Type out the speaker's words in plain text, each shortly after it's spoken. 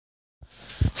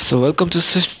So welcome to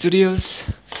Swift Studios.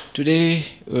 Today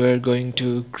we're going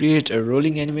to create a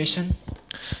rolling animation.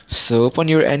 So open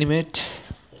your Animate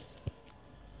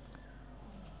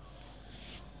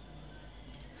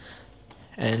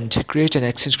and create an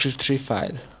ActionScript 3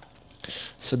 file.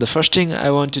 So the first thing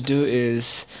I want to do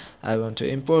is I want to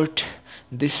import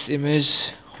this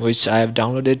image which I have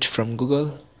downloaded from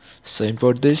Google. So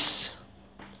import this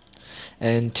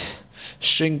and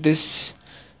shrink this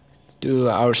to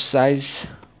our size.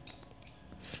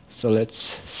 So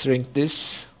let's shrink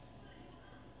this.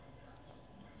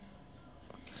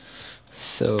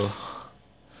 So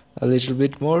a little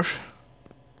bit more.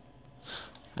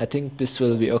 I think this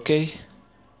will be okay.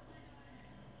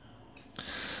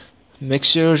 Make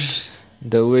sure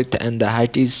the width and the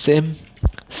height is same.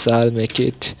 So I'll make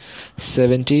it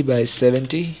 70 by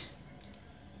 70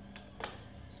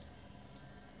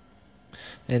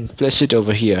 and place it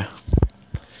over here.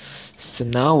 So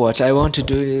now what I want to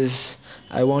do is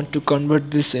I want to convert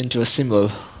this into a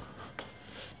symbol.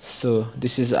 So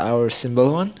this is our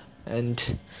symbol one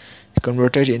and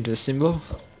convert it into a symbol.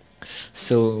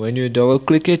 So when you double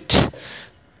click it,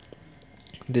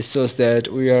 this shows that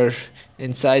we are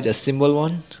inside a symbol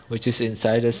one, which is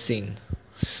inside a scene.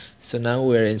 So now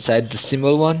we're inside the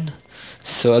symbol one.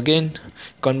 So again,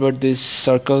 convert this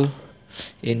circle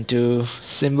into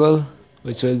symbol,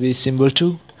 which will be symbol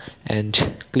 2,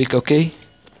 and click OK.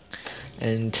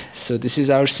 And so this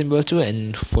is our symbol 2,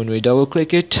 and when we double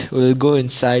click it, we'll go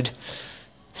inside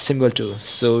symbol 2.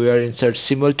 So we are inside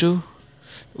symbol 2.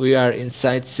 We are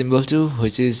inside symbol 2,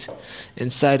 which is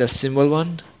inside of symbol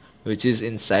 1, which is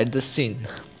inside the scene.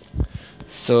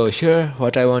 So here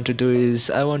what I want to do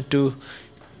is I want to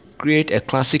create a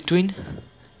classic twin,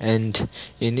 and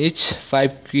in each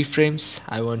 5 keyframes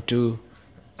I want to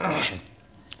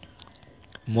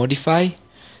modify,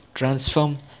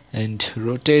 transform and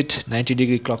rotate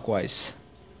 90-degree clockwise.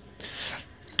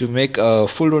 To make a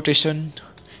full rotation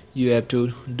you have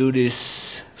to do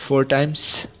this 4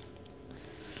 times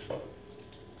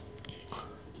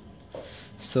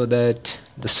so that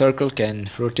the circle can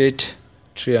rotate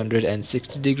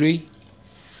 360 degree.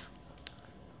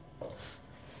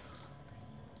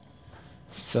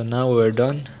 So now we're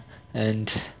done,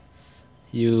 and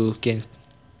you can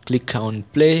click on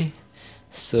play.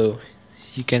 So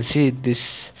you can see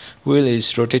this wheel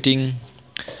is rotating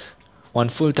 1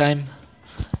 full time.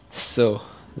 So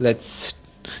let's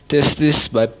test this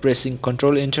by pressing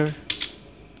Ctrl Enter,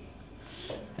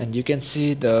 and you can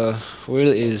see the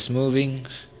wheel is moving,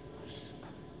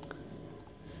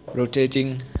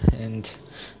 rotating. And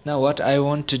now what I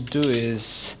want to do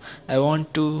is I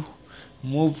want to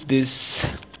move this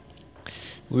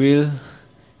wheel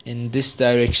in this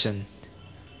direction.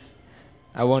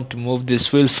 I want to move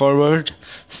this wheel forward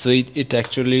so it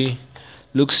actually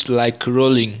looks like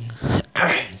rolling.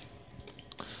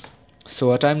 So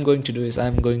what I'm going to do is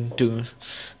I'm going to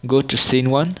go to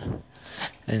scene 1,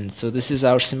 and so this is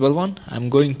our symbol 1. I'm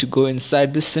going to go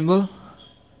inside this symbol,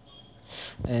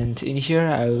 and in here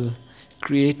I'll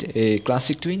create a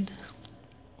classic twin.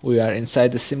 We are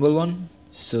inside the symbol 1,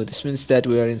 so this means that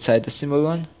we are inside the symbol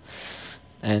 1,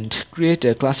 and create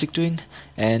a classic twin.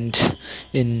 And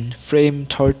in frame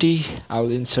 30 I'll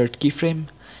insert keyframe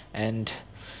and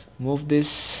move this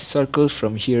circle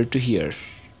from here to here.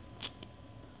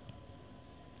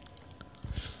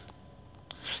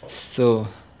 So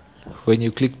when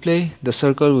you click play, the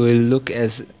circle will look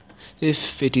as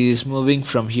if it is moving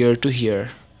from here to here.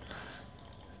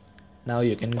 Now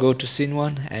you can go to scene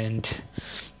 1 and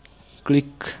click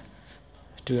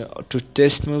to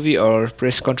test movie or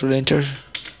press Ctrl Enter,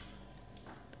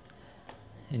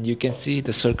 and you can see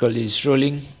the circle is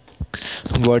rolling,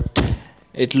 but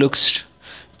it looks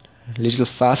little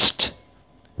fast.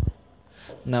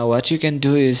 Now what you can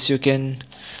do is you can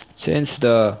change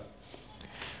the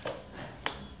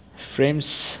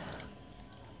frames,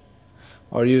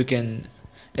 or you can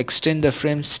extend the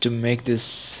frames to make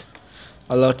this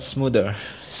a lot smoother.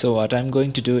 So what I'm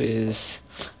going to do is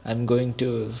I'm going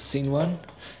to scene 1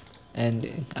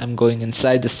 and I'm going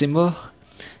inside the symbol,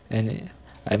 and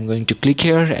I'm going to click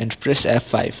here and press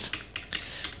F5,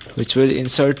 which will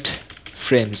insert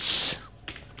frames.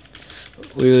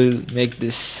 We will make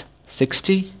this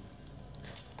 60,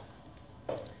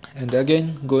 and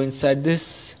again go inside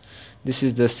this. This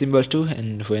is the symbol 2,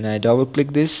 and when I double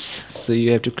click this, so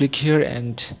you have to click here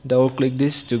and double click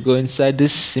this to go inside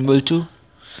this symbol 2,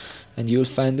 and you will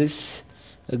find this.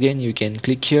 Again you can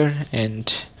click here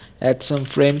and add some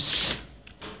frames.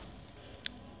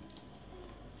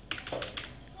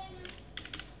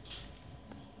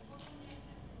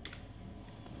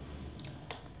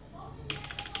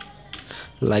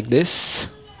 Like this.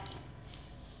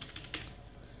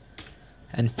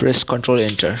 and press Ctrl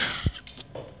Enter.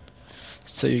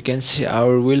 So you can see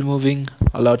our wheel moving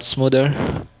a lot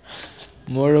smoother.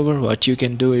 Moreover, what you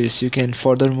can do is you can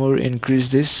furthermore increase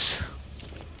this.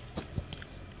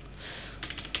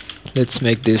 Let's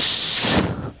make this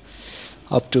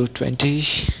up to 20,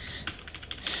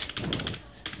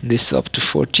 this up to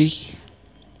 40,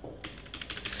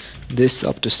 this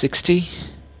up to 60,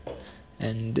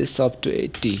 and this up to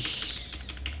 80.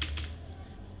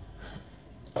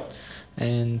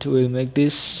 And we'll make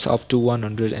this up to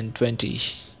 120.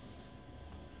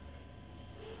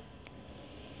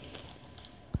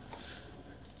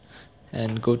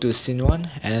 And go to scene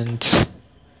 1 and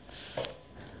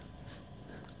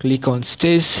click on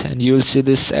stage, and you will see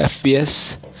this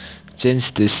FPS.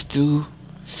 Change this to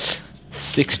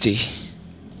 60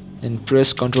 and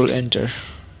press Ctrl Enter.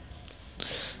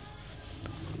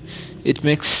 It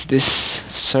makes this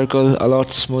circle a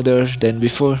lot smoother than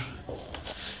before.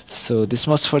 So this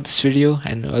much for this video,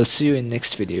 and I'll see you in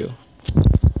next video.